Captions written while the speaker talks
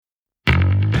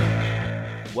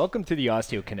Welcome to the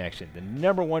Osteo Connection, the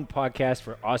 #1 podcast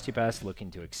for osteopaths looking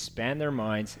to expand their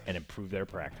minds and improve their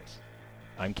practice.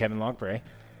 I'm Kevin Lockbray.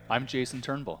 I'm Jason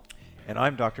Turnbull. And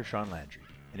I'm Dr. Sean Landry.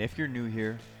 And if you're new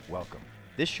here, welcome.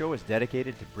 This show is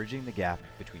dedicated to bridging the gap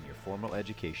between your formal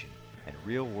education and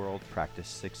real-world practice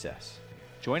success.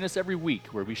 Join us every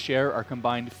week where we share our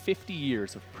combined 50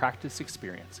 years of practice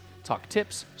experience, talk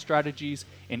tips, strategies,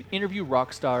 and interview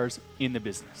rock stars in the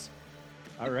business.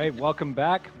 All right, welcome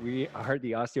back. We are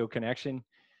the Osteo Connection.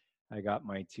 I got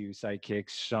my two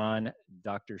sidekicks,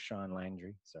 Dr. Sean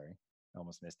Landry. Sorry, I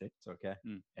almost missed it. It's okay.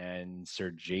 And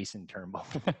Sir Jason Turnbull.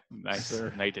 Nice,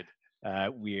 united.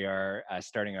 We are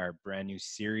starting our brand new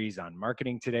series on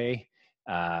marketing today,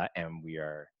 and we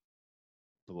are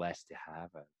blessed to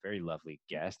have a very lovely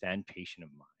guest and patient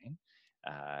of mine,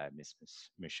 Miss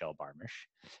Michèle Barmash.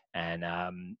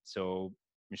 And so,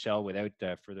 Michèle,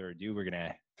 without further ado, we're going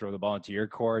to throw the ball into your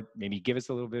court. Maybe give us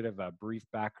a little bit of a brief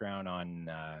background on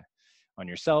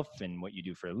yourself and what you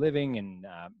do for a living, and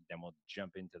then we'll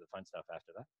jump into the fun stuff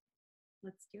after that.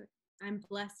 Let's do it. I'm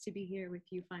blessed to be here with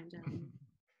you fine gentlemen.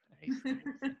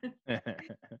 Nice.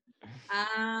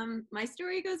 My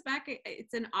story goes back,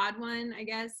 it's an odd one, I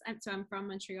guess. I'm from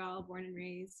Montreal, born and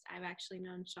raised. I've actually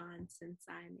known Sean since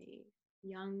I'm a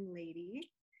young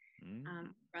lady.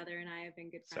 Brother and I have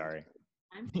been good friends.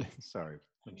 Sorry.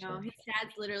 No, his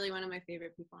dad's literally one of my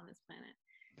favorite people on this planet.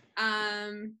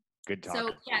 Good talk.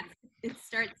 So yeah, it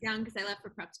starts young because I left for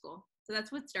prep school. So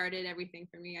that's what started everything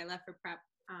for me. I left for prep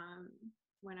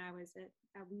when I was a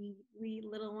wee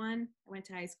little one. I went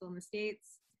to high school in the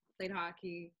States, played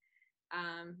hockey,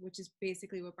 which is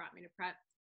basically what brought me to prep.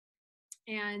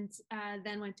 And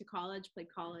then went to college,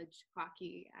 played college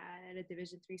hockey at a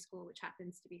Division III school, which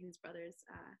happens to be his brother's.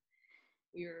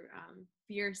 We were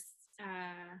fierce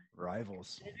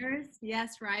Rivals. competitors.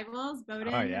 Yes, rivals.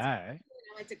 Bowden. Oh, yeah. I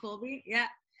went to Colby. Yeah.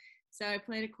 So I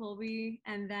played at Colby,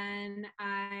 and then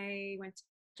I went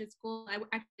to school. I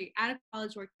actually, out of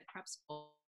college, worked at prep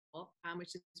school,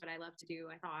 which is what I love to do.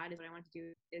 I thought is what I want to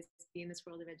do is be in this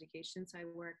world of education. So I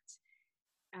worked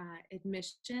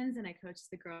admissions, and I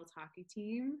coached the girls hockey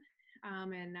team.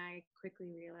 And I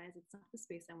quickly realized it's not the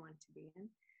space I wanted to be in.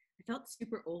 I felt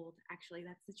super old, actually.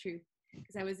 That's the truth.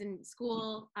 Because I was in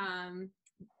school.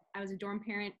 I was a dorm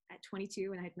parent at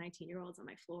 22, and I had 19-year-olds on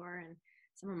my floor, and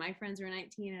some of my friends were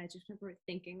 19, and I just remember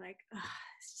thinking, like,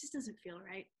 this just doesn't feel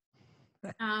right.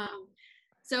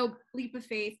 So leap of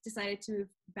faith, decided to move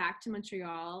back to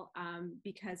Montreal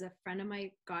because a friend of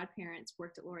my godparents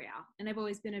worked at L'Oreal, and I've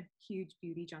always been a huge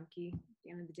beauty junkie. At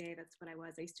the end of the day, that's what I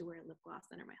was. I used to wear lip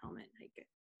gloss under my helmet. I get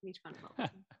made fun of all the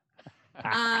time.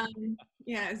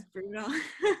 Yeah, it's brutal.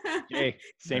 Hey,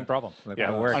 same problem.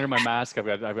 Yeah, under my mask, I've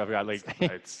got like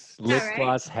it's lip right?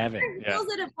 gloss heaven. Yeah. Heels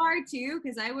at a bar too,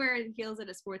 because I wear heels at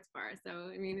a sports bar. So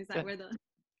I mean, is that where the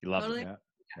You love totally? it.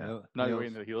 Yeah. not Heels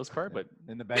in the heels part, but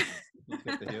in the bedroom. He's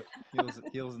got the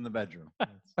heels in the bedroom.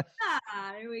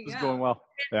 There we go. it's going well.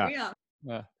 Yeah. Real.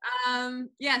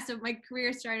 Yeah. So my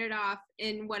career started off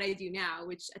in what I do now,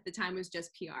 which at the time was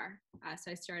just PR. So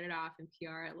I started off in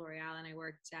PR at L'Oreal, and I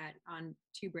worked on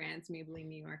two brands, Maybelline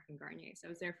New York and Garnier. So I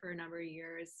was there for a number of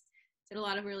years, did a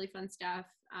lot of really fun stuff,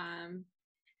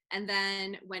 and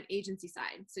then went agency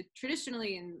side. So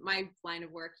traditionally in my line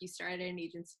of work, you start at an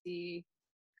agency,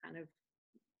 kind of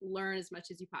learn as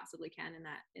much as you possibly can in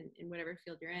that in whatever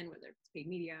field you're in, whether it's paid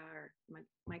media or in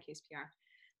my case PR.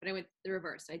 But I went the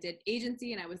reverse. I did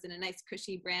agency, and I was in a nice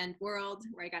cushy brand world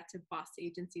where I got to boss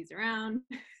agencies around.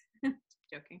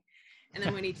 Joking. And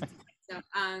then went agency. So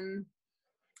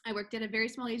I worked at a very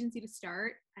small agency to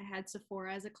start. I had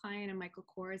Sephora as a client and Michael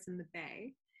Kors in the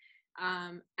Bay.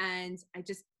 And I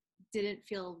just didn't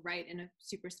feel right in a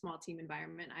super small team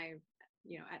environment. I,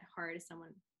 at heart, as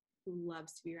someone who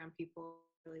loves to be around people,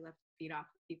 really love to feed off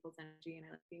people's energy, and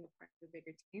I like being a part of a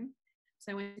bigger team.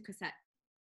 So I went to Cassette,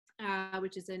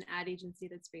 which is an ad agency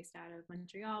that's based out of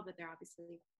Montreal, but they're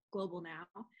obviously global now.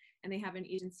 And they have an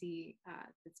agency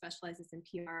that specializes in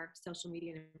PR, social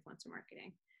media, and influencer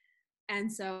marketing.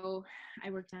 And so I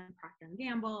worked on Procter &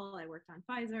 Gamble, I worked on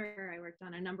Pfizer, I worked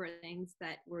on a number of things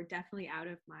that were definitely out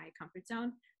of my comfort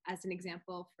zone. As an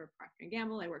example, for Procter &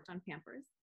 Gamble, I worked on Pampers.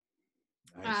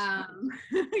 Nice.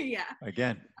 Yeah.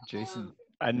 Again, Jason.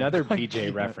 Another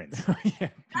BJ reference.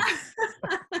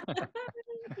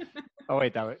 Oh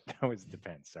wait, that was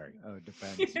Depends. Sorry. Oh,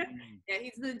 Depends. Yeah,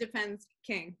 he's the Depends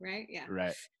king, right? Yeah.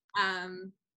 Right.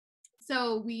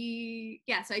 So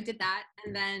I did that,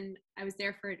 and then I was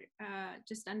there for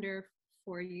just under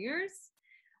 4 years.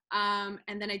 And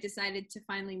then I decided to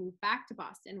finally move back to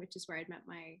Boston, which is where I'd met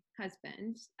my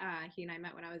husband. He and I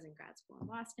met when I was in grad school in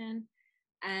Boston.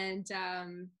 And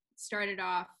started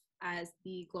off as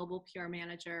the global PR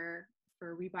manager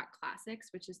for Reebok Classics,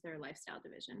 which is their lifestyle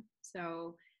division.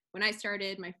 So when I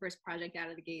started, my first project out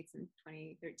of the gates in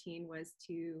 2013 was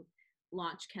to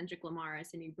launch Kendrick Lamar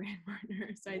as a new brand partner.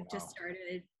 So I just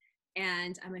started,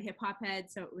 and I'm a hip hop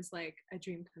head, so it was like a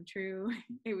dream come true.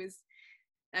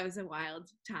 That was a wild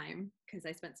time because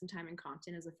I spent some time in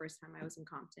Compton. It was the first time I was in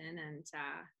Compton, and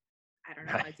I don't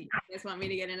know how deep you guys want me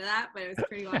to get into that, but it was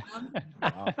pretty wild.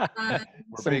 Wow.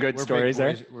 Some good stories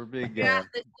there. We're big Yeah,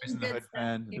 Boys in the Hood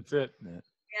fan. That's it.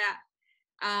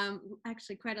 Yeah.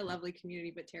 Actually quite a lovely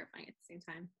community, but terrifying at the same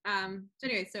time. So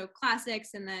anyway, so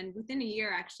classics, and then within a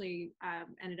year, actually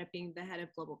ended up being the head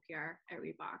of global PR at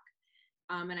Reebok.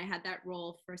 And I had that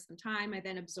role for some time. I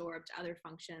then absorbed other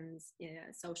functions,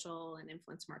 social and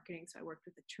influence marketing. So I worked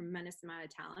with a tremendous amount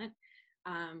of talent,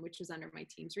 which was under my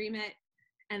team's remit.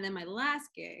 And then my last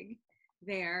gig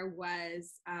there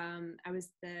was, I was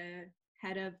the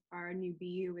head of our new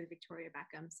BU with Victoria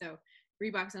Beckham. So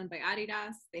Reebok's owned by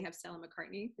Adidas. They have Stella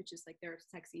McCartney, which is like their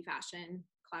sexy fashion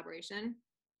collaboration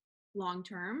long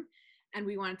term. And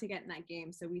we wanted to get in that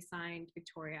game. So we signed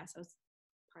Victoria. So I was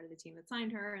part of the team that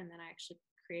signed her. And then I actually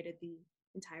created the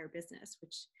entire business,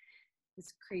 which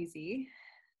was crazy.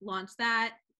 Launched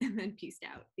that and then pieced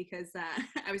out because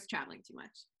I was traveling too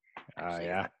much. Actually.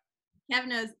 Yeah.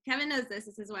 Kevin knows this.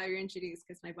 This is why we were introduced,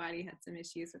 because my body had some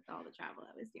issues with all the travel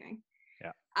I was doing.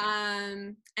 Yeah.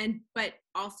 But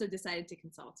also decided to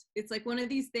consult. It's like one of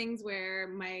these things where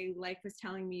my life was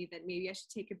telling me that maybe I should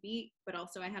take a beat, but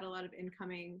also I had a lot of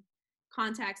incoming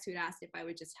contacts who had asked if I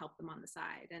would just help them on the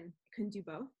side, and I couldn't do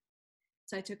both.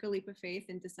 So I took a leap of faith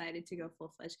and decided to go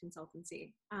full-fledged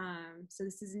consultancy. So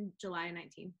this is in July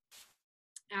 19.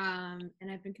 And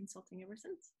I've been consulting ever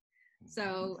since.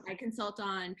 So I consult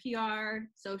on PR,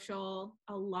 social,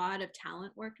 a lot of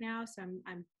talent work now. So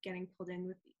I'm getting pulled in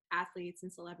with athletes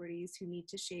and celebrities who need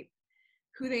to shape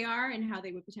who they are and how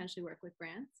they would potentially work with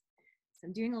brands. So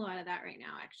I'm doing a lot of that right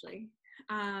now, actually.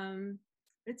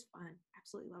 It's fun.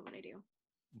 Absolutely love what I do.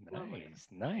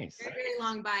 Nice. Very, very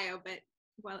long bio, but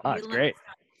it's great.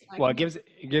 Well,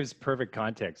 it gives perfect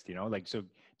context, like, so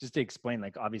just to explain,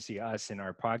 like, obviously us in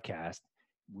our podcast,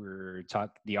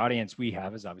 the audience we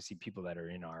have is obviously people that are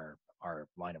in our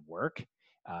line of work,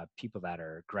 people that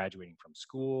are graduating from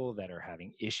school, that are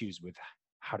having issues with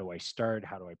how do I start,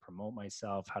 how do I promote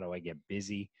myself, how do I get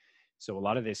busy. So a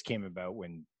lot of this came about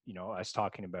when, us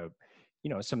talking about,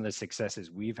 some of the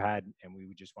successes we've had, and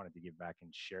we just wanted to give back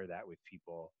and share that with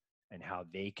people and how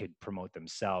they could promote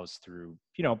themselves through,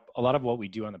 a lot of what we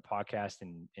do on the podcast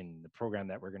and in the program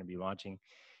that we're going to be launching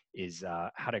is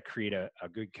how to create a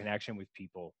good connection with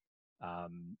people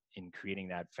in creating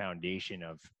that foundation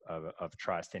of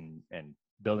trust and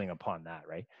building upon that,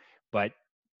 right? But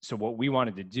so what we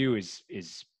wanted to do is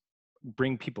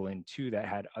bring people in too that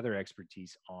had other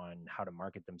expertise on how to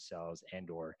market themselves and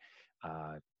or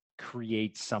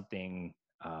create something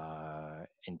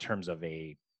in terms of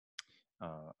I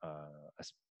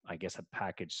guess a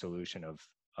package solution of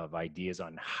ideas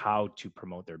on how to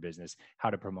promote their business,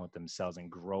 how to promote themselves and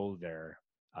grow their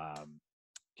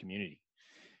community.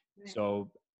 Right.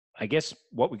 So I guess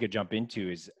what we could jump into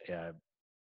is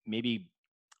maybe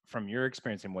from your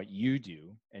experience and what you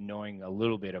do and knowing a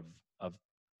little bit of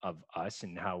us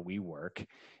and how we work,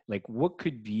 like what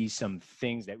could be some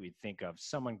things that we'd think of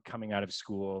someone coming out of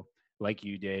school like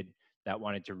you did that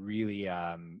wanted to really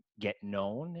get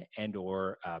known and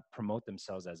or promote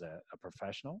themselves as a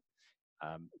professional?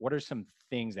 What are some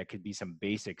things that could be some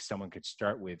basics someone could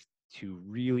start with to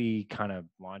really kind of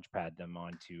launchpad them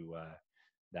onto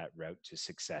that route to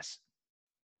success?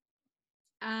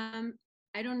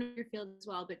 I don't know your field as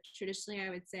well, but traditionally I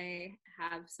would say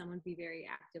have someone be very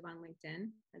active on LinkedIn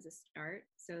as a start.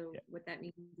 So what that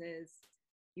means is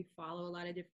you follow a lot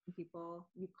of different people,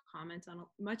 you comment on,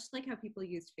 much like how people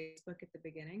used Facebook at the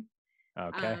beginning.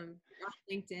 Okay.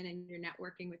 LinkedIn, and you're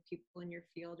networking with people in your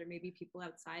field or maybe people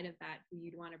outside of that who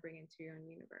you'd want to bring into your own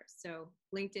universe. So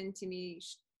LinkedIn to me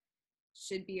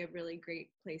should be a really great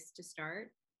place to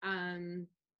start.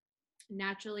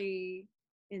 Naturally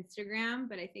Instagram,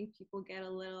 but I think people get a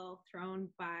little thrown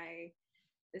by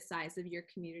the size of your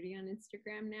community on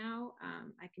Instagram now.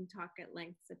 I can talk at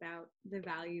lengths about the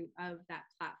value of that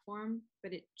platform,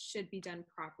 but it should be done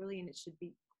properly and it should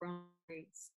be grown very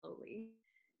slowly.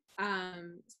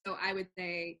 So I would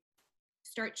say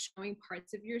start showing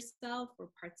parts of yourself or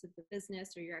parts of the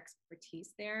business or your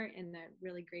expertise there in a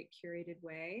really great curated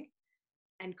way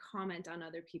and comment on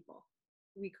other people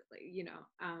weekly,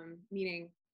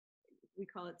 meaning we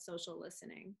call it social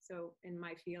listening. So in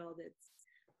my field, it's,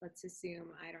 let's assume,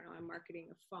 I don't know, I'm marketing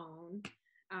a phone.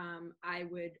 I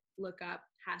would look up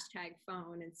hashtag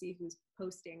phone and see who's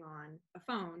posting on a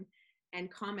phone and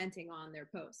commenting on their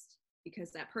post,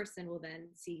 because that person will then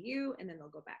see you and then they'll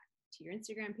go back to your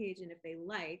Instagram page. And if they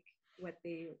like what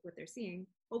they're seeing,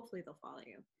 hopefully they'll follow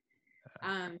you.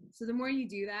 So the more you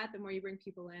do that, the more you bring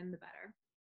people in, the better.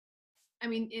 I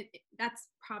mean, that's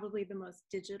probably the most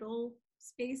digital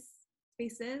spaces.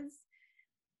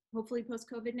 Hopefully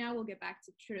post-COVID now we'll get back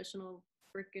to traditional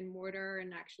brick and mortar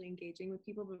and actually engaging with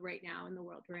people. But right now in the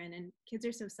world we're in, and kids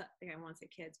are I won't say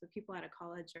kids, but people out of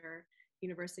college or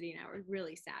university now are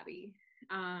really savvy.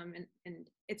 And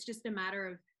it's just a matter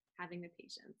of having the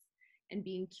patience and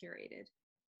being curated.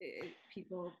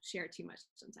 People share too much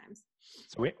sometimes.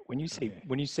 So when you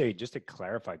say, just to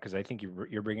clarify, because I think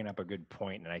you're bringing up a good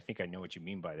point, and I think I know what you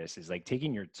mean by this, is like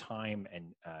taking your time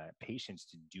and patience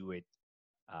to do it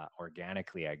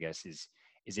organically, I guess.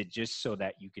 Is it just so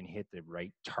that you can hit the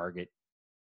right target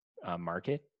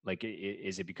market? Like,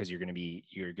 is it because you're going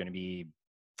to be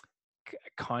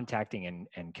contacting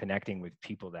and connecting with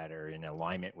people that are in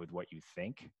alignment with what you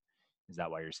think? Is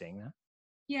that why you're saying that?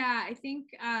 Yeah, I think,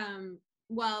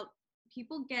 well,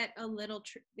 people get a little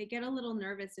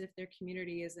nervous if their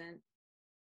community isn't,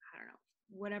 I don't know,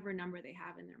 whatever number they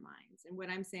have in their minds. And what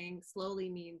I'm saying slowly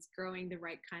means growing the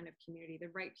right kind of community, the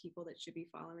right people that should be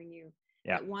following you,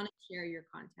 that want to share your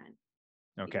content.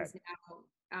 Okay. Because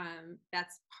now,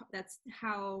 that's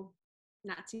how,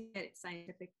 not to get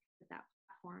scientific with that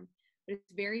platform, but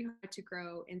it's very hard to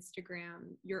grow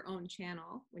Instagram, your own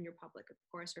channel, when you're public, of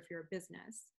course, or if you're a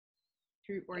business,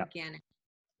 through organic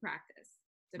practice.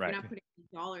 So if you're not putting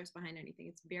dollars behind anything,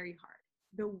 it's very hard.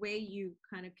 The way you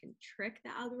kind of can trick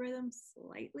the algorithm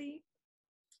slightly,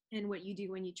 and what you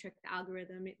do when you trick the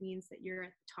algorithm, it means that you're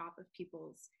at the top of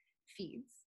people's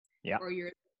feeds, or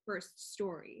your first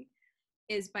story,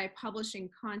 is by publishing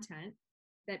content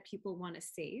that people want to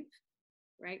save,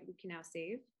 right? We can now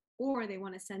save, or they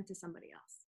want to send to somebody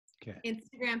else. Okay.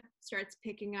 Instagram starts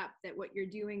picking up that what you're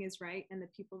doing is right, and the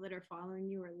people that are following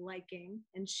you are liking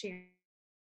and sharing.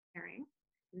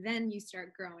 Then you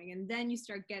start growing, and then you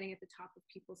start getting at the top of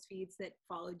people's feeds that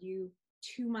followed you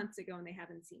 2 months ago and they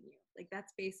haven't seen you. Like,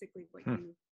 that's basically what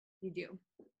you do.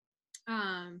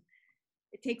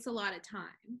 It takes a lot of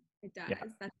time. It does. Yeah.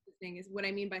 That's the thing, is what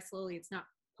I mean by slowly. It's not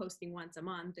posting once a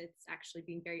month. It's actually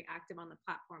being very active on the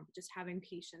platform, but just having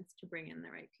patience to bring in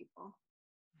the right people.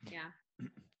 Yeah.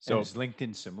 So is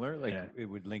LinkedIn similar? Like,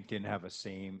 would LinkedIn have a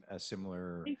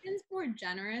similar? LinkedIn's more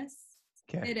generous.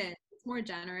 Okay. It is. It's more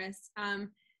generous.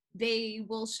 They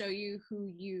will show you who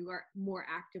you are more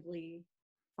actively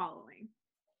following.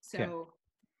 So,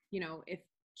 if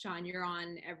Sean, you're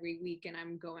on every week and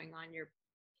I'm going on your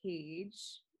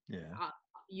page,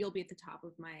 you'll be at the top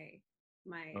of my.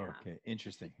 Okay.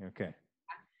 Interesting. Okay.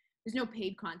 There's no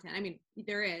paid content. I mean,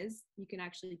 there is. You can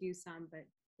actually do some, but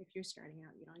if you're starting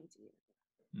out, you don't need to do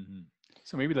that. Mm-hmm.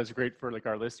 So maybe that's great for like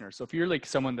our listeners. So if you're like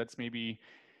someone that's maybe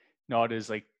not as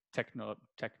like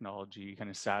technology kind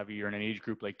of savvy, or in an age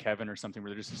group like Kevin or something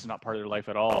where this is not part of their life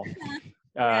at all,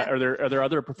 are there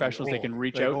other professionals they can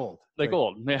reach out? Old.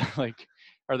 Yeah. Like,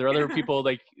 are there other people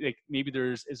like maybe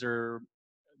there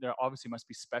obviously must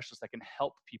be specialists that can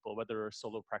help people, whether a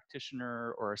solo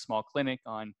practitioner or a small clinic,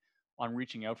 on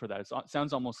reaching out for that. It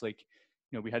sounds almost like,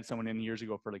 we had someone in years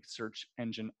ago for like search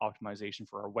engine optimization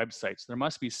for our websites. There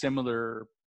must be similar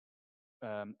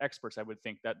experts, I would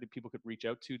think, that the people could reach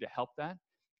out to help that,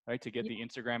 right? To get the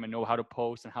Instagram and know how to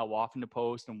post and how often to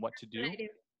post and what to do.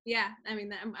 Yeah, I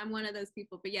mean, I'm one of those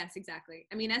people, but yes, exactly.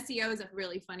 I mean, SEO is a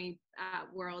really funny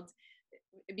world,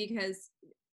 because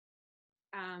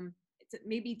it's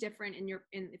maybe different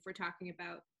if we're talking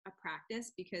about a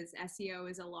practice, because SEO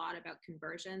is a lot about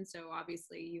conversion. So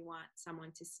obviously you want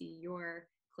someone to see your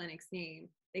clinic's name.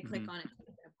 They click on it to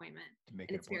make an appointment,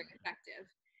 and it's very effective.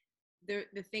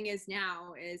 The thing is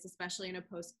now is, especially in a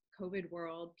post-COVID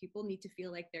world, people need to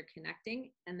feel like they're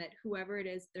connecting, and that whoever it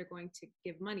is they're going to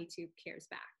give money to cares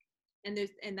back. And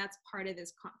that's part of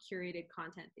this curated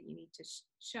content that you need to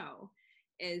show,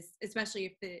 is especially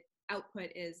if the output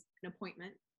is an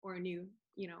appointment or a new,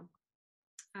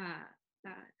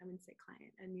 I wouldn't say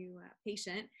client, a new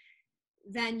patient,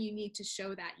 then you need to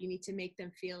show that. You need to make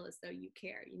them feel as though you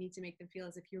care. You need to make them feel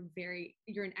as if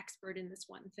you're an expert in this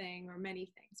one thing or many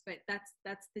things. But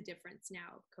that's the difference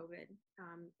now of COVID.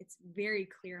 It's very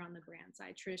clear on the brand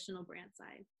side, traditional brand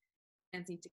side. Brands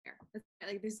need to care.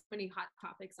 Like, there's so many hot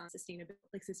topics on sustainability.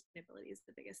 Like, sustainability is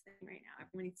the biggest thing right now.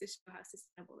 Everyone needs to show how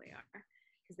sustainable they are,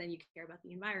 because then you care about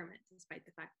the environment, despite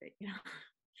the fact that you're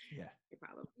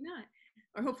probably not,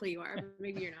 or hopefully you are, but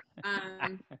maybe you're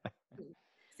not.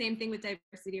 Same thing with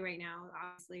diversity right now.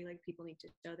 Obviously, like people need to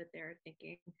show that they're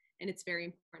thinking, and it's very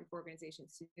important for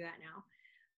organizations to do that now.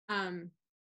 And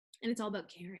it's all about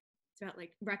caring. It's about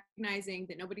like recognizing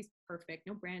that nobody's perfect,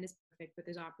 no brand is perfect, but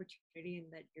there's opportunity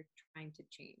and that you're trying to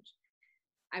change.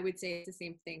 I would say it's the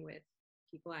same thing with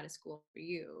people out of school for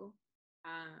you.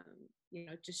 You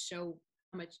know, just show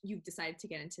how much you've decided to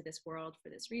get into this world for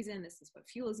this reason. This is what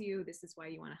fuels you. This is why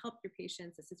you want to help your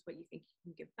patients. This is what you think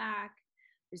you can give back.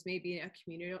 There's maybe a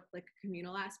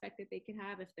communal aspect that they can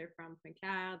have. If they're from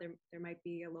Pointe-Claire, there might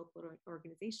be a local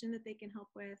organization that they can help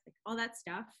with. Like all that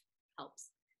stuff helps.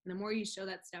 And the more you show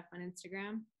that stuff on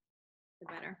Instagram, the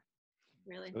better.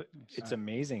 Really. It's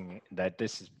amazing that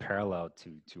this is parallel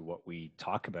to what we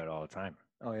talk about all the time.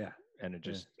 Oh yeah. And it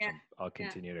just, I'll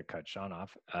continue to cut Sean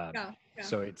off. Go.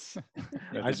 So it's.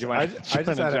 I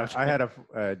had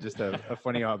a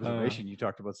funny observation. You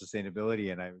talked about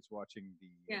sustainability, and I was watching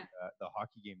the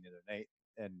hockey game the other night,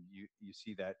 and you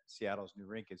see that Seattle's new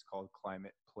rink is called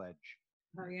Climate Pledge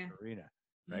Arena,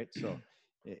 right? So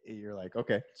you're like,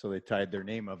 okay, so they tied their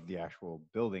name of the actual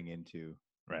building into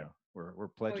right. We're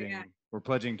pledging. We're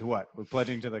pledging to what? We're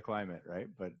pledging to the climate, right?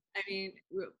 But I mean,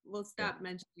 we'll stop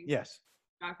mentioning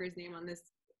Docker's name on this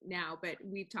now, but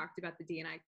we've talked about the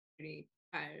D&I community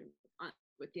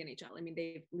with the NHL. I mean,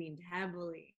 they've leaned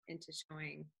heavily into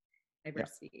showing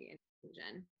diversity and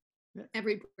inclusion. Yeah.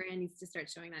 Every brand needs to start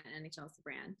showing that NHL's the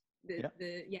brand.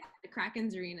 The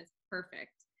Kraken's arena is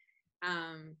perfect.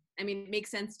 I mean, it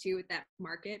makes sense too with that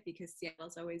market because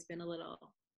Seattle's always been a little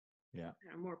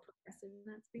more progressive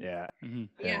in that space. Yeah. Mm-hmm.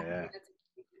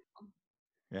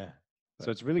 Yeah. So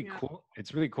it's really cool.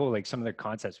 It's really cool. Like some of the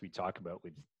concepts we talk about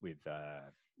with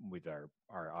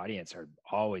our audience are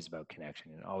always about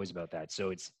connection and always about that. So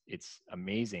it's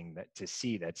amazing that to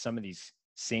see that some of these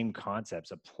same concepts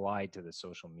apply to the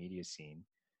social media scene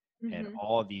and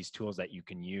all of these tools that you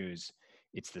can use.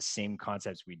 It's the same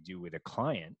concepts we do with a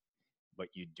client, but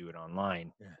you do it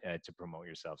online to promote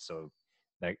yourself. So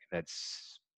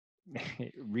that's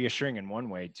reassuring in one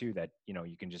way too, that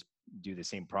you can just do the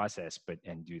same process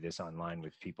and do this online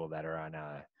with people that are on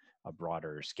a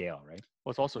broader scale, right?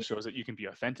 Well, it also shows that you can be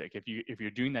authentic if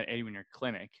you're doing that in your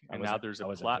clinic, and now there's a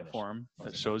platform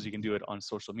that shows you can do it on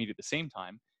social media at the same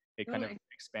time. It kind of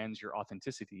expands your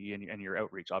authenticity and your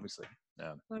outreach, obviously.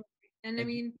 And I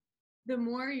mean, the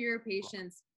more your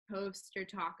patients post or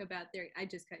talk about I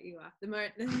just cut you off. The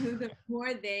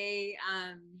more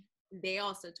they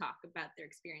also talk about their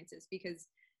experiences, because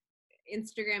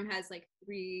Instagram has like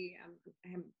three,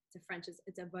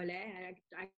 it's a volet.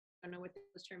 I don't know what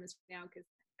the term is now because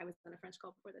I was on a French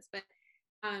call before this, but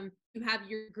you have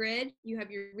your grid, you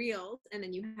have your reels, and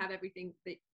then you have everything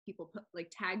that people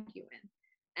tag you in.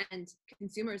 And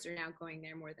consumers are now going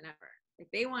there more than ever. Like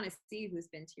they want to see who's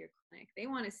been to your clinic. They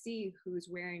want to see who's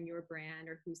wearing your brand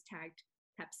or who's tagged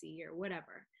Pepsi or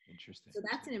whatever. Interesting. So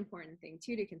that's an important thing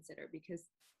too to consider, because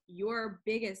your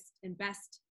biggest and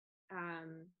best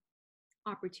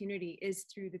opportunity is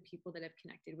through the people that have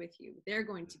connected with you. They're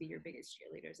going to be your biggest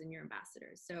cheerleaders and your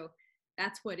ambassadors. So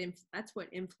that's what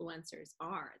influencers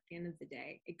are at the end of the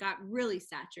day. It got really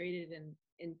saturated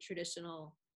in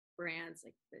traditional brands,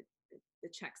 like the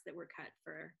checks that were cut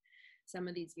for some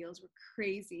of these deals were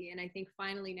crazy. And I think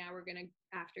finally now we're going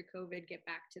to, after COVID, get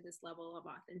back to this level of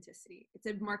authenticity. It's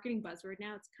a marketing buzzword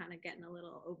now. It's kind of getting a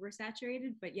little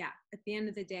oversaturated, but yeah, at the end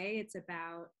of the day, it's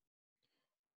about,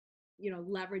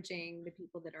 leveraging the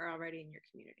people that are already in your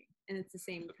community. And it's the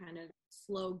same kind of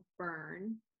slow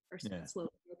burn or slow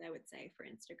growth, I would say, for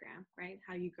Instagram, right?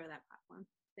 How you grow that platform.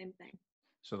 Same thing.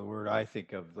 So the word I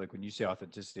think of, like when you say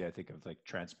authenticity, I think of like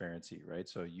transparency, right?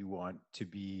 So you want to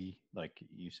be, like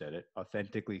you said it,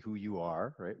 authentically who you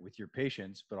are, right? With your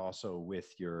patients, but also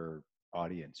with your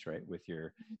audience, right? With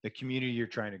the community you're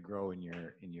trying to grow in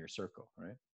your circle,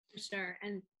 right? For sure.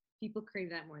 And people crave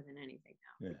that more than anything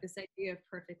now. Like this idea of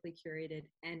perfectly curated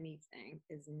anything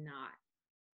is not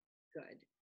good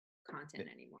content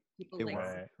anymore. People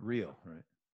want real, right?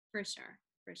 For sure.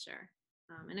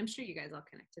 And I'm sure you guys all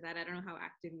connect to that. I don't know how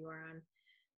active you are on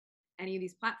any of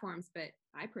these platforms, but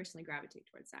I personally gravitate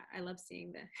towards that. I love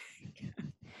seeing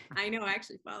I know, I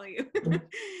actually follow you.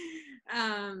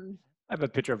 I have a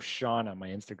picture of Sean on my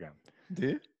Instagram. Do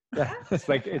you? Yeah, it's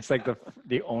like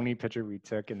the only picture we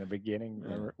took in the beginning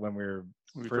when we were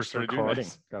first recording.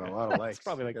 Got a lot of likes. It's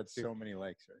probably like got so many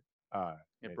likes, right?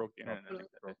 It broke the internet.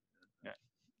 Yeah.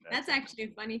 That's actually a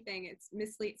funny thing. It's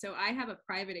mislead. So I have a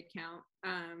private account.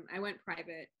 I went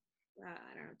private,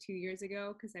 2 years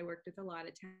ago, because I worked with a lot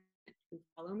of talent who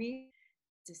follow me.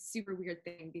 It's a super weird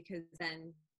thing because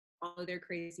then all of their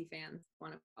crazy fans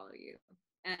want to follow you.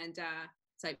 And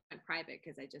So I went private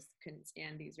because I just couldn't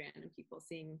stand these random people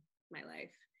seeing my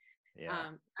life. Yeah.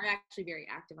 I'm actually very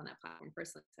active on that platform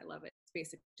personally because I love it. It's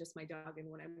basically just my dog and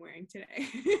what I'm wearing today.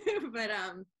 But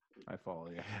I follow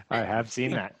you. I have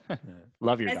seen that.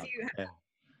 Love your dog.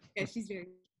 Yeah,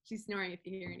 she's snoring if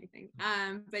you hear anything.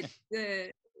 But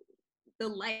the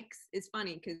likes is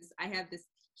funny because I have this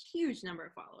huge number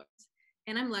of followers,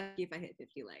 and I'm lucky if I hit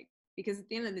 50 likes, because at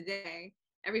the end of the day,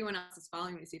 everyone else is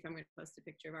following me to see if I'm going to post a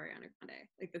picture of Ariana Grande.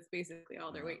 Like, that's basically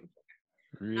all they're waiting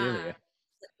for. Really?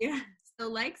 Yeah. So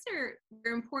likes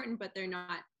they're important, but they're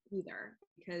not either,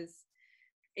 because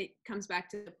it comes back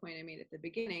to the point I made at the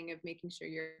beginning of making sure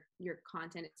your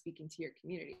content is speaking to your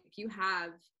community. If you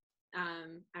have I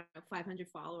don't know, 500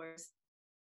 followers,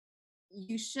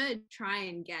 you should try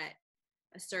and get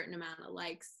a certain amount of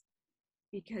likes,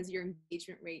 because your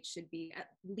engagement rate should be at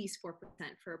least 4%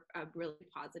 for a really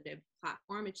positive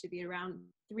platform. It should be around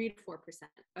 3 to 4%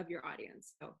 of your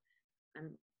audience. So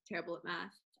I'm terrible at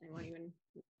math. I won't even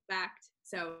fact.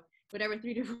 So whatever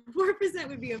 3 to 4%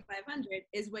 would be of 500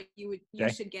 is what you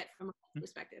should get from a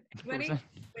perspective. Anybody?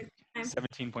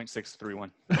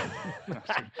 17.631.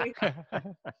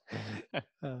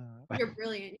 You're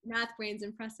brilliant. Math brain's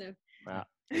impressive. Wow.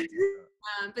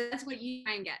 But that's what you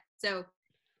try and get. So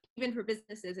even for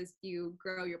businesses, as you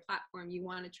grow your platform, you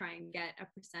want to try and get a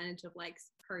percentage of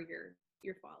likes per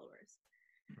your followers.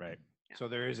 Right. Yeah. So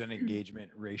there is an engagement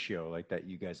ratio like that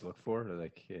you guys look for,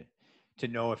 like to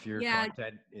know if your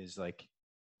content is like,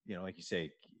 like you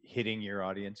say, hitting your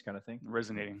audience kind of thing,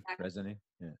 resonating. Exactly. Resonating.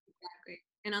 Yeah. Exactly.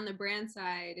 And on the brand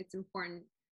side, it's important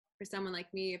for someone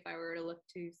like me if I were to look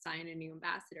to sign a new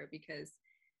ambassador, because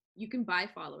you can buy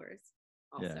followers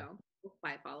also.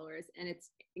 Buy followers, and it's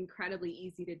incredibly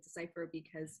easy to decipher,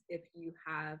 because if you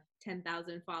have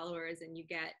 10,000 followers and you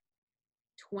get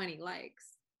 20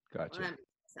 likes, Gotcha. Well, that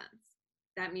makes sense.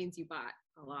 That means you bought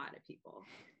a lot of people.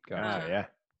 Yeah.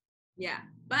 Yeah.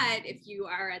 But if you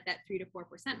are at that 3 to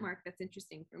 4% mark, that's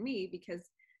interesting for me,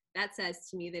 because that says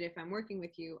to me that if I'm working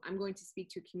with you, I'm going to speak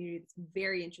to a community that's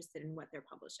very interested in what they're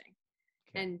publishing.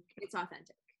 Okay. And it's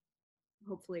authentic.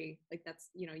 Hopefully, like, that's,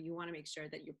 you want to make sure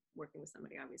that you're working with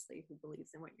somebody, obviously, who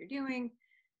believes in what you're doing.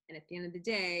 And at the end of the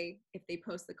day, if they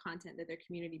post the content that their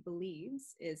community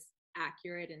believes is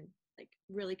accurate and like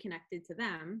really connected to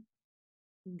them,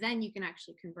 then you can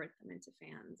actually convert them into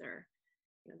fans, or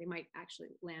they might actually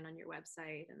land on your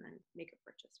website and then make a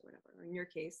purchase or whatever, or in your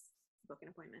case, book an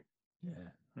appointment.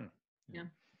 Yeah.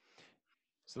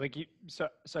 So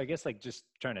so I guess, like, just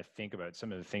trying to think about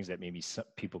some of the things that maybe some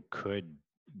people could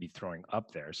be throwing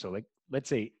up there. So, like, let's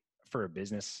say for a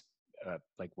business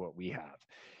like what we have,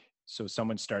 so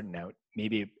someone starting out,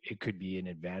 maybe it could be an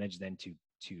advantage then to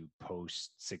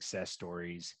post success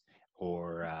stories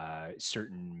or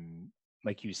certain,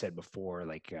 like you said before,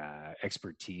 like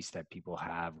expertise that people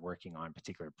have working on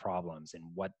particular problems and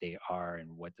what they are and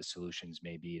what the solutions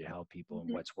may be to help people and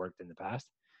what's worked in the past.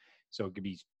 So it could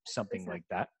be something like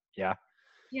that. Yeah.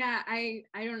 Yeah. I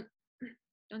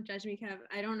don't judge me, Kev.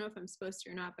 I don't know if I'm supposed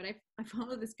to or not, but I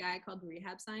follow this guy called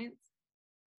Rehab Science.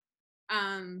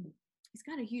 He's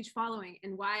got a huge following,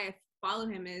 and why I follow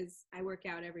him is I work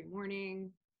out every morning.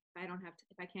 If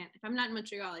I'm not in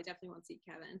Montreal, I definitely won't see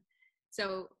Kevin.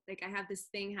 So, like, I have this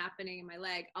thing happening in my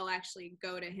leg, I'll actually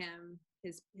go to him,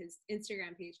 his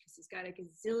Instagram page, because he's got a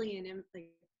gazillion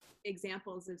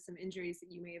examples of some injuries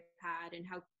that you may have had and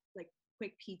how, like,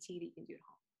 quick PT that you can do at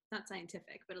home. It's not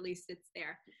scientific, but at least it's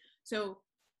there. So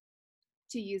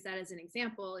to use that as an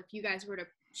example, if you guys were to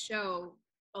show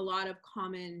a lot of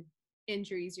common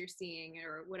injuries you're seeing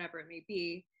or whatever it may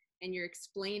be, and you're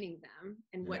explaining them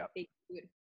and what they do,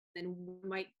 then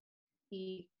might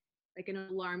be like an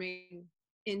alarming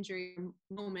injury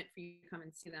moment for you to come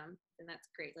and see them, and that's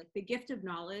great. Like, the gift of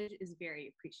knowledge is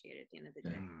very appreciated at the end of the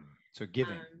day. So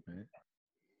giving, right?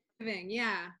 Giving,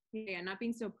 yeah, not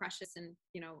being so precious, and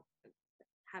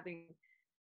having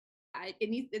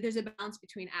there's a balance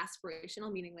between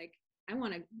aspirational, meaning like I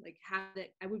want to like have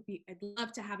it. I'd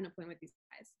love to have an appointment with these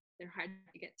guys. They're hard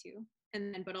to get to,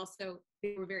 and then but also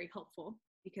they were very helpful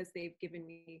because they've given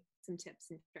me some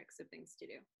tips and tricks of things to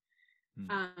do.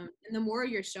 And the more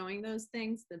you're showing those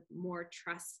things, the more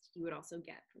trust you would also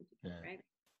get from people, right?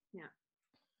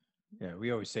 Yeah,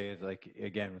 we always say it, like,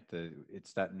 again,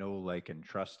 it's that know, like, and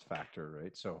trust factor,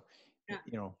 right? So,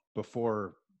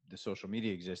 before the social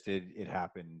media existed, it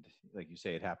happened, like you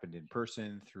say, it happened in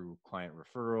person through client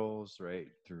referrals, right?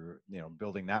 Through,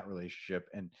 building that relationship.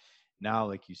 And now,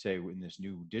 like you say, in this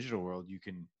new digital world, you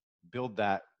can build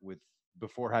that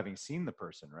before having seen the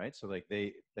person, right? So like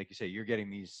you say, you're getting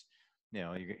these,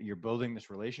 you're building this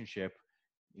relationship,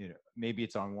 maybe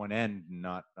it's on one end,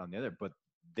 not on the other, but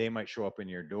they might show up in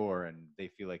your door and they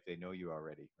feel like they know you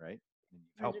already, right? And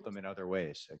you've helped them in other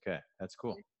ways. Okay, that's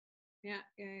cool. Yeah.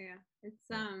 It's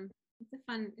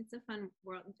it's a fun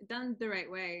world done the right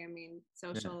way. I mean,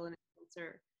 social and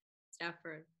influencer stuff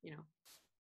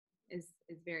is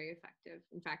very effective.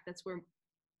 In fact, that's where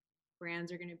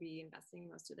brands are going to be investing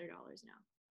most of their dollars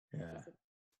now.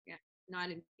 Yeah,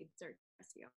 not in paid search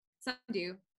SEO. Some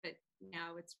do, but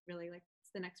now it's really like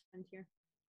it's the next frontier.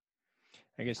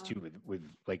 I guess too, with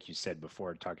like you said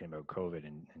before, talking about COVID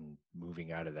and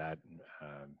moving out of that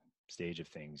stage of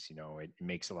things, it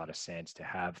makes a lot of sense to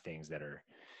have things that are,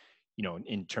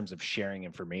 in terms of sharing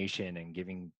information and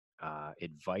giving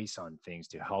advice on things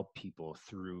to help people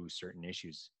through certain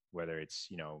issues, whether it's,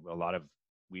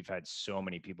 we've had so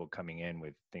many people coming in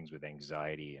with things with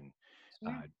anxiety and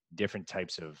different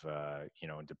types of,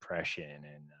 depression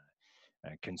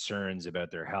and concerns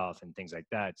about their health and things like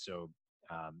that. So,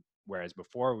 whereas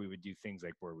before we would do things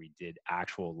like where we did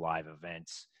actual live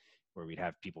events where we'd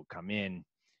have people come in,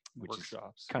 which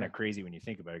workshops, is kind of crazy when you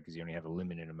think about it, because you only have a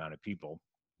limited amount of people,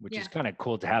 which is kind of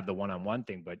cool to have the one-on-one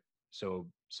thing. But so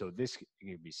this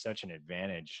could be such an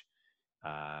advantage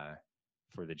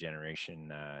for the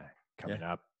generation coming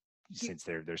up, since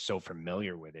they're so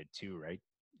familiar with it too, right?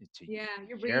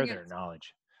 You're share their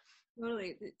knowledge.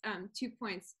 Totally. 2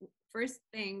 points. First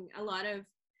thing, a lot of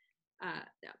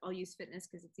I'll use fitness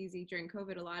because it's easy. During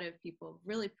COVID, a lot of people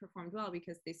really performed well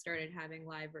because they started having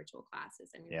live virtual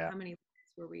classes. I mean, how many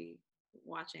were we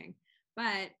watching?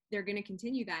 But they're going to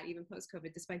continue that even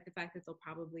post-COVID, despite the fact that they'll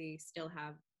probably still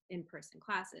have in-person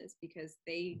classes because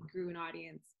they grew an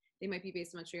audience. They might be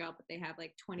based in Montreal, but they have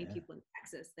like 20 people in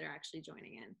Texas that are actually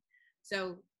joining in.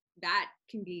 So that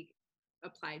can be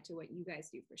applied to what you guys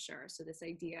do for sure. So this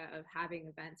idea of having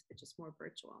events, but just more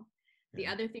virtual. The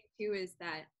other thing too is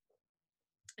that,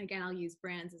 again, I'll use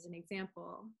brands as an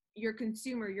example. Your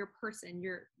consumer, your person,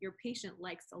 your patient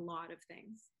likes a lot of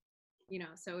things,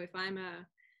 so if I'm a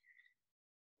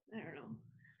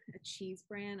cheese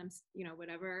brand, I'm,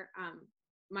 whatever,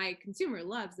 my consumer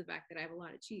loves the fact that I have a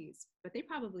lot of cheese, but they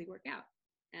probably work out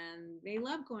and they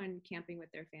love going camping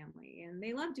with their family and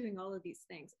they love doing all of these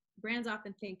things. Brands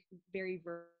often think very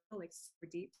vertical, like super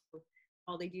deep. So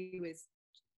all they do is,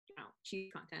 cheese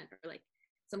content or like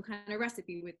some kind of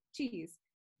recipe with cheese.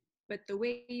 But the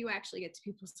way you actually get to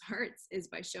people's hearts is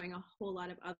by showing a whole lot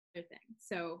of other things.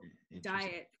 So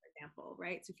diet, for example,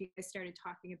 right? So if you guys started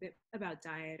talking a bit about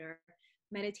diet or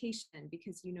meditation,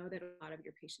 because you know that a lot of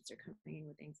your patients are coming in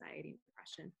with anxiety and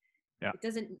depression. Yeah. It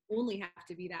doesn't only have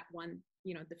to be that one,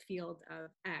 the field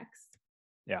of X.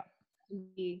 Yeah. It can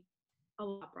be a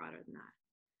lot broader than that.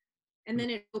 And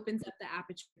then it opens up the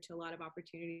aperture to a lot of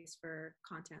opportunities for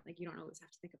content. Like you don't always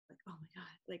have to think of like, oh my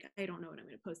God, like I don't know what I'm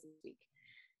going to post this week.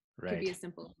 Right. It could be as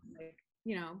simple like,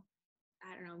 I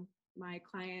don't know, my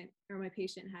client or my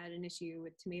patient had an issue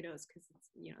with tomatoes because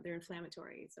it's, they're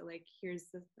inflammatory. So like, here's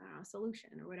the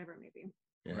solution or whatever it may be.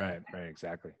 Yeah. Right.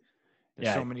 Exactly.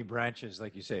 There's so many branches,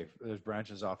 like you say, there's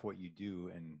branches off what you do,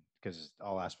 and because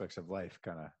all aspects of life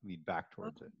kind of lead back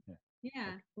towards it.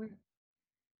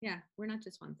 We're not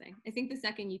just one thing. I think the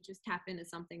second you just tap into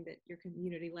something that your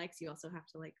community likes, you also have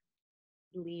to like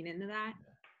lean into that.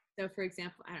 So for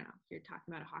example, I don't know, if you're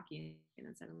talking about a hockey and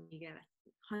then suddenly you get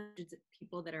hundreds of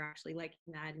people that are actually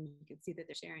liking that and you can see that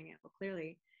they're sharing it. Well,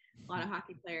 clearly a lot of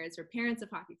hockey players or parents of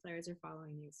hockey players are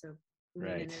following you. So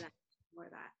lean into that, more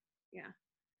of that. Yeah.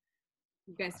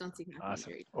 You guys don't see hockey.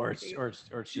 Awesome. Or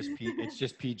it's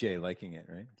just PJ liking it,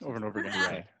 right? Over and over again.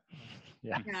 Right.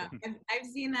 Yeah. I've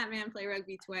seen that man play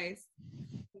rugby twice.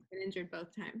 He's been injured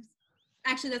both times.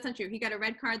 Actually, that's not true. He got a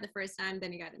red card the first time,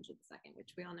 then he got injured the second,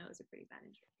 which we all know is a pretty bad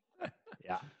injury.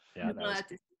 Yeah, that was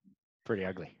pretty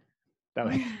ugly. That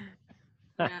was,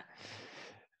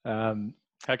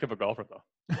 heck of a golfer, though.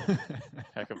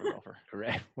 Heck of a golfer.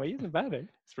 Right. Well, he isn't bad, eh?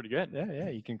 It's pretty good. Yeah,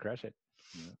 you can crush it.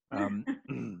 Yeah.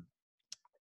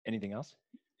 Anything else?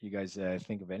 You guys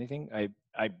think of anything?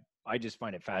 I just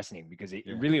find it fascinating because it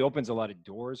really opens a lot of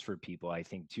doors for people, I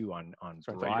think, too, on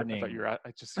broadening. I thought you were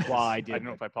I didn't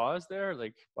know if I paused there.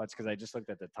 Like, well, it's because I just looked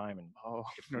at the time and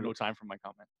no time for my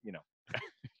comment.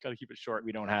 Got to keep it short.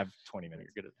 We don't have 20 minutes.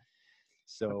 You're good at that.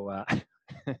 So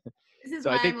this is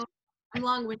why I'm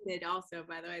long-winded also,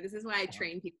 by the way. This is why I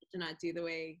train people to not do the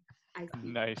way I speak.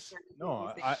 Nice.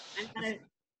 No,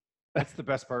 that's the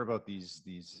best part about these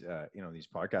these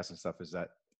podcasts and stuff, is that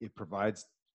it provides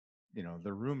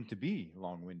the room to be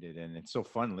long-winded, and it's so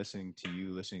fun listening to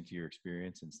your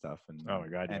experience and stuff. And oh my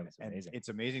God, it's amazing. And it's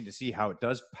amazing to see how it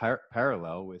does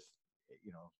parallel with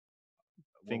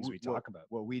things we talk about,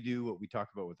 what we do, what we talk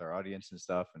about with our audience and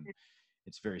stuff. And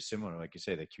it's very similar. Like you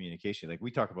say, the communication, like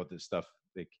we talk about this stuff,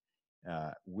 like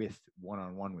with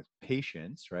one-on-one with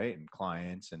patients, right, and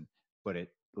clients, but it,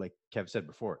 like Kev said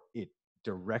before, it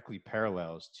directly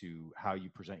parallels to how you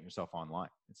present yourself online.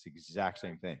 It's the exact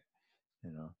same thing,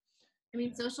 you know. I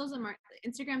mean,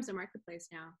 Instagram's a marketplace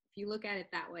now. If you look at it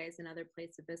that way as another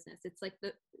place of business, it's like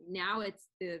it's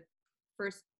the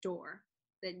first door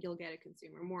that you'll get a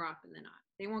consumer more often than not.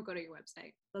 They won't go to your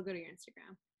website. They'll go to your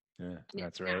Instagram. Yeah,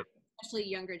 that's right. Especially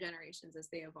younger generations as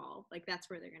they evolve, like that's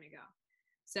where they're going to go.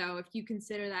 So if you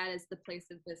consider that as the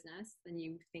place of business, then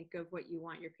you think of what you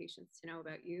want your patients to know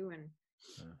about you, and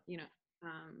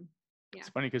It's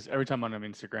funny because every time I'm on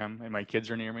Instagram and my kids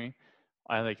are near me,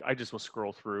 I just will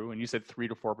scroll through, and you said 3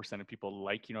 to 4% of people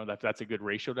that's a good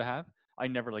ratio to have. I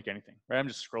never like anything, right? I'm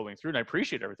just scrolling through and I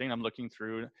appreciate everything. I'm looking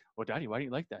through, well, Daddy, why do you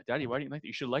like that? Daddy, why do you like that?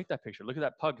 You should like that picture. Look at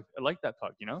that pug. I like that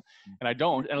pug, and I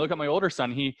don't. And I look at my older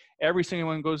son, every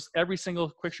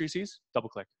single picture he sees, double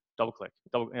click.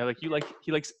 And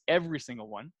he likes every single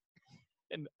one.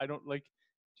 And I don't like.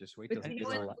 Just wait till till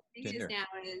what the thing is now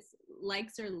is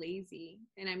likes are lazy.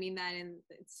 And I mean that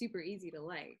it's super easy to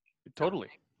like. Totally.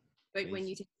 But when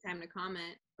you take the time to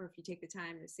comment, or if you take the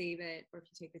time to save it, or if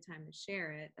you take the time to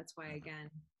share it, that's why, again,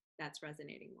 that's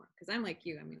resonating more. Because I'm like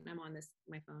you. I mean, I'm on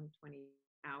my phone 20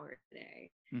 hours a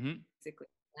day. Mm-hmm. Basically,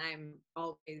 I'm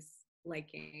always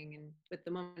liking, but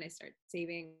the moment I start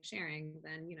saving, sharing,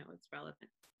 then, it's relevant.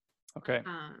 Okay.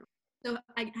 So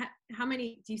how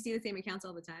many, do you see the same accounts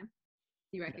all the time?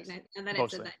 Do you recognize? Yes. And then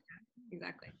Mostly. I said that.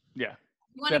 Exactly. Yeah.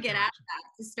 You want to get at that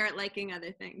to start liking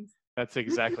other things. That's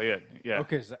exactly it. Yeah.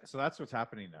 Okay, so that's what's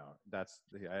happening now.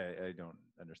 I don't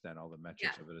understand all the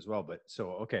metrics of it as well, but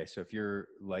so if you're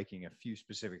liking a few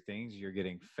specific things, you're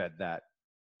getting fed that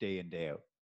day in, day out.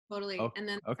 Totally. Oh, and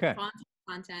then okay.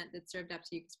 Content that's served up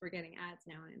to you, because we're getting ads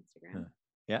now on Instagram.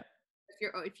 Yeah.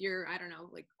 If you're I don't know,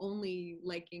 like only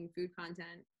liking food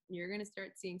content, you're going to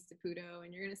start seeing Saputo,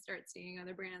 and you're going to start seeing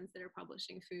other brands that are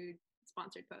publishing food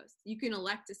sponsored posts. You can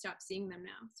elect to stop seeing them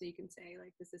now. So you can say,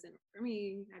 like, this isn't for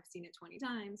me. I've seen it 20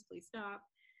 times. Please stop.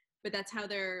 But that's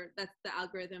the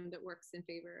algorithm that works in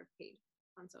favor of paid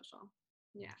on social.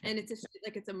 Yeah. And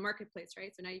it's a marketplace,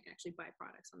 right? So now you can actually buy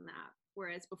products on the app.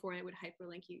 Whereas before it would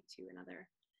hyperlink you to another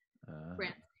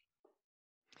brand.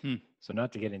 So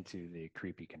not to get into the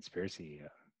creepy conspiracy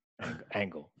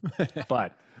angle,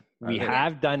 but we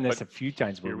have done this a few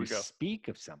times where we speak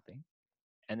of something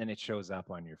and then it shows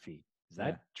up on your feed. Is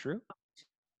that true?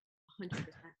 100%.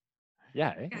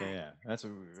 Yeah. That's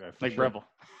like Breville.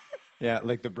 Yeah,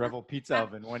 like the Breville pizza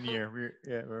oven one year.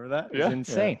 Remember that? It's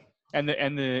insane. Yeah. And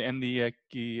the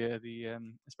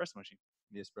espresso machine.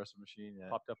 The espresso machine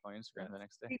popped up on Instagram the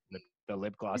next day. The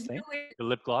lip gloss thing. The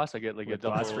lip gloss. I get like a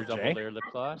double layer lip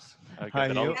gloss. High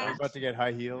heels. I'm about to get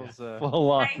high heels.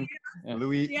 Full on.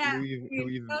 Louis.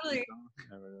 Totally.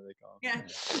 Whatever they call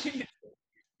them.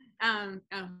 Yeah.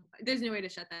 There's no way to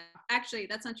shut that off. Actually,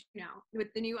 that's not true now.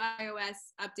 With the new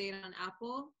iOS update on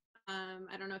Apple,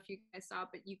 I don't know if you guys saw,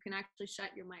 but you can actually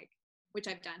shut your mic, which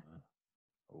I've done.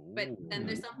 But then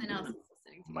there's something else that's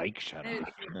listening to mic shut off.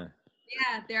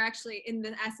 Yeah, they're actually, in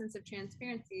the essence of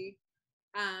transparency,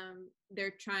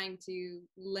 they're trying to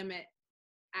limit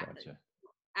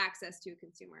access to a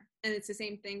consumer. And it's the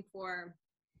same thing for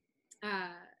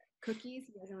cookies.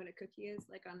 You guys know what a cookie is,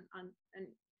 like on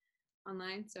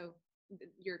online? So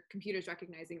your computer's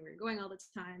recognizing where you're going all the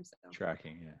time. So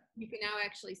tracking, you can now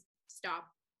actually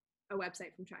stop a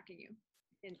website from tracking you.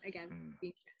 And again,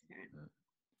 being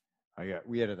transparent.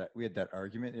 We had that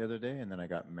argument the other day, and then I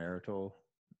got marital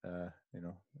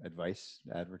advice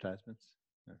advertisements.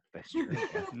 That's true.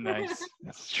 Nice.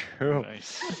 That's true.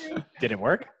 Nice. Did it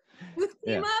work?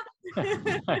 Team up.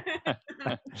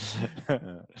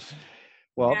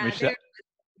 Well, yeah, Michèle,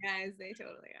 guys, they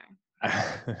totally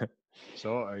are.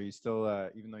 So, are you still,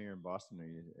 even though you're in Boston,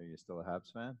 are you still a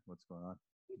Habs fan? What's going on? Are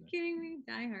you kidding me?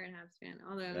 Diehard Habs fan.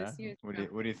 Although this year, what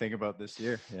do you think about this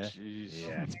year? Yeah,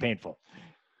 yeah, it's painful.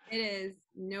 It is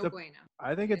no bueno.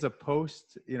 I think it's a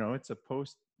post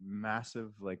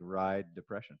massive like ride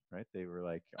depression, right? They were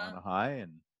like on a high,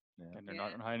 and they're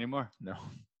not on a high anymore. No,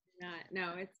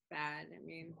 it's bad. I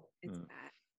mean, it's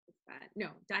bad. It's bad. No,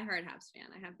 diehard Habs fan.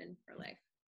 I have been for life.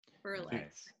 For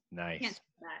life. Nice. Can't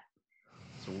do that.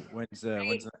 So when's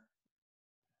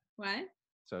what?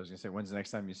 So I was gonna say, when's the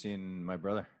next time you're seeing my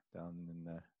brother down in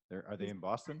are they in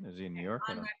Boston? Is he in New York?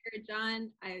 On record,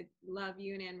 John, I love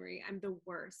you and Anne Marie. I'm the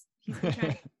worst. He's been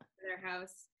trying to get to their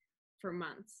house for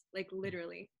months, like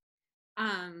literally.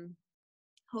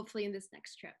 Hopefully in this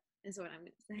next trip is what I'm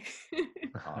gonna say.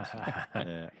 Awesome.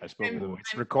 Yeah, I spoke with him.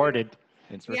 It's recorded.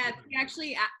 Yeah, he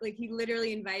actually he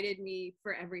literally invited me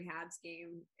for every Habs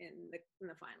game in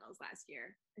the finals last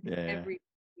year. I think he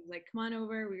was like, come on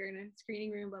over, we're in a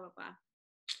screening room, blah blah blah.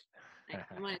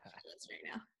 I'm on a list right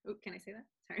now. Oh, can I say that?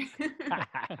 Sorry.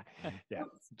 Yeah,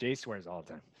 Jay swears all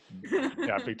the time.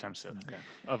 Yeah, big time stuff. Yeah.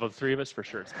 Of the three of us, for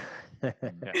sure. It's me.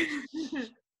 Yeah.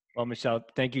 Well, Michèle,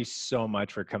 thank you so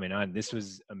much for coming on. This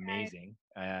was amazing.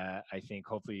 I think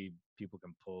hopefully people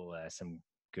can pull some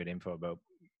good info about.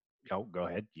 Oh, go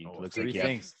ahead. Looks like you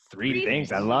have three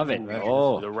things. I love it.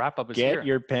 Oh, the wrap up is get here.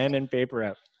 your pen and paper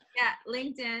out. Yeah,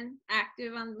 LinkedIn,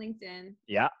 active on LinkedIn.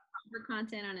 Yeah. For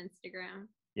content on Instagram.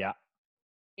 Yeah.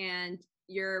 And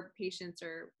your patients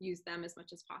use them as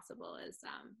much as possible as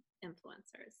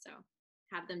influencers. So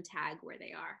have them tag where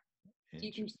they are.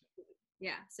 You can,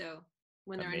 so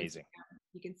when they're on Instagram,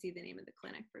 you can see the name of the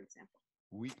clinic, for example.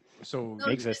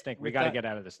 Makes us think we got to get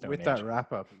out of the Stone Age. With that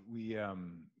wrap up, we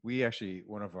actually,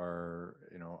 one of our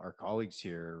our colleagues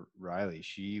here, Riley,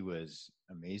 she was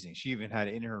amazing. She even had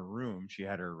in her room, she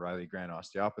had her Riley Grant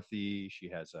osteopathy. She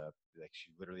has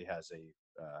she literally has a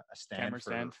stand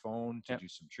for her phone to do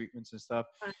some treatments and stuff.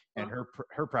 And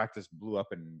her practice blew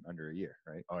up in under a year,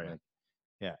 right? Oh yeah.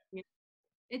 Yeah.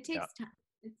 It takes time.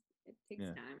 It takes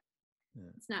time. Yeah.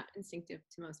 It's not instinctive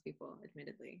to most people,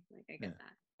 admittedly. Like I get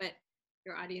that, but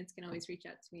your audience can always reach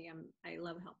out to me. I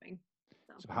love helping.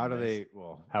 So how do they?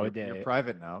 Well, you're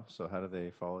private now, so how do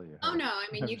they follow you? Oh no, I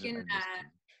mean you can.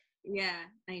 Yeah,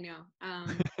 I know.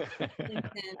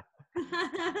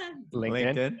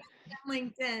 LinkedIn.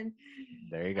 LinkedIn.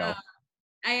 There you go.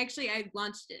 I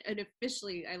launched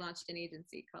an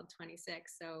agency called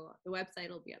 26. So the website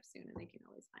will be up soon, and they can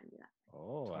always find me that.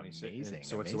 Oh, amazing!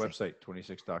 So what's the website?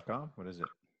 26.com. What is it?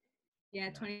 Yeah,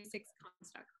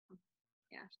 26cons.com.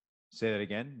 Yeah. Say that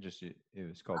again. Just it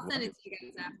was called. I'll send it to you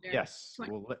guys after. Yes.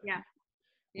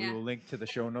 We will link to the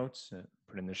show notes.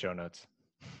 Put in the show notes.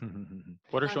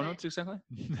 What are show notes exactly?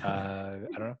 I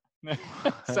don't know.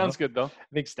 Sounds good though.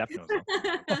 I think Steph knows.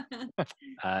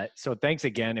 So thanks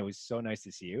again. It was so nice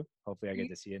to see you. Hopefully I get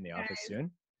to see you in the office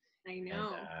soon. I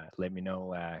know. And, let me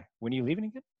know when are you leaving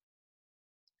again?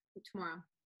 Tomorrow.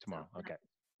 Tomorrow. Okay.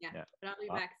 Yeah. But I'll be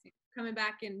back soon. Coming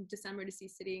back in December to see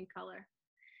City in color.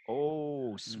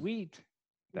 Oh, sweet.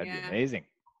 That'd be amazing.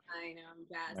 I know. I'm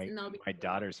jazzed. My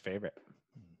daughter's favorite.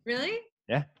 Really?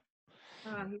 Yeah.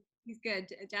 Oh, he's good.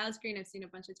 Dallas Green, I've seen a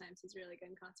bunch of times. He's really good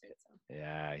in concert. So.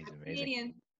 Yeah, he's amazing.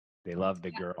 Canadian. They love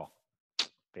The Girl.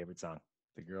 Favorite song.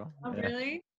 The Girl? Oh,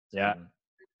 really? Yeah.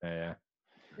 Yeah.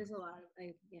 There's a lot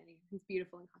of, he's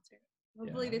beautiful in concert.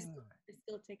 Hopefully there's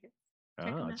still tickets.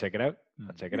 I'll check it out.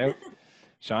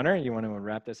 Shauner, you want to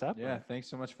wrap this up? Yeah, thanks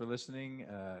so much for listening.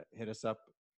 Hit us up,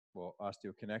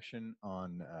 Osteo Connection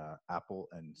on Apple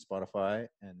and Spotify,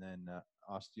 and then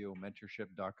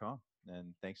osteomentorship.com.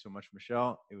 And thanks so much,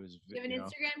 Michèle. It was. Do you have an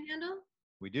Instagram handle?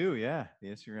 We do, yeah. The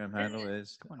Instagram handle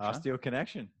is Osteo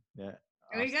Connection. Yeah.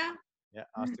 There we go. Yeah,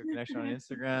 Osteo Connection on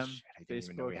Instagram,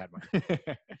 Facebook. We had one.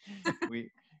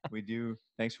 We do.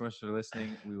 Thanks so much for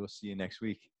listening. We will see you next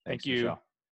week. Thank you. Michèle.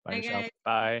 Bye, Michèle.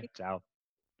 Bye. Ciao.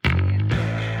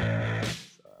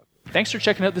 Thanks for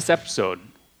checking out this episode.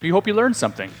 We hope you learned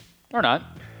something, or not.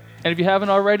 And if you haven't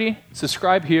already,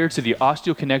 subscribe here to the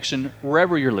Osteo Connection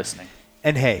wherever you're listening.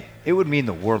 And hey, it would mean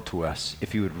the world to us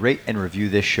if you would rate and review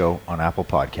this show on Apple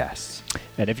Podcasts.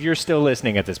 And if you're still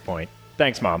listening at this point,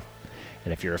 thanks, Mom.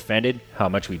 And if you're offended how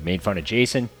much we've made fun of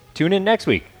Jason, tune in next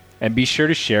week and be sure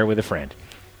to share with a friend.